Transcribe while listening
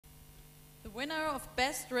winner of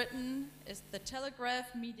Best Written is the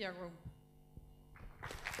Telegraph Media Group.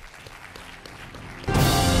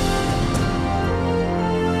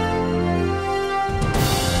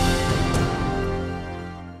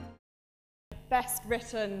 Best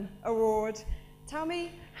Written Award. Tell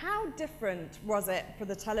me, how different was it for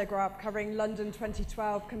the Telegraph covering London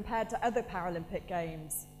 2012 compared to other Paralympic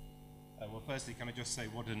Games? Well, firstly, can I just say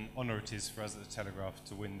what an honour it is for us at the Telegraph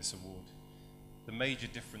to win this award. The major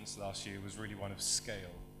difference last year was really one of scale.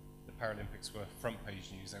 The Paralympics were front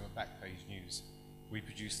page news, they were back page news. We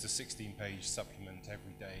produced a 16-page supplement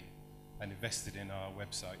every day and invested in our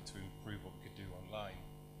website to improve what we could do online.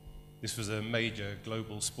 This was a major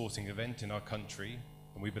global sporting event in our country,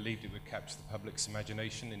 and we believed it would capture the public's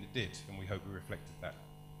imagination, and it did, and we hope we reflected that.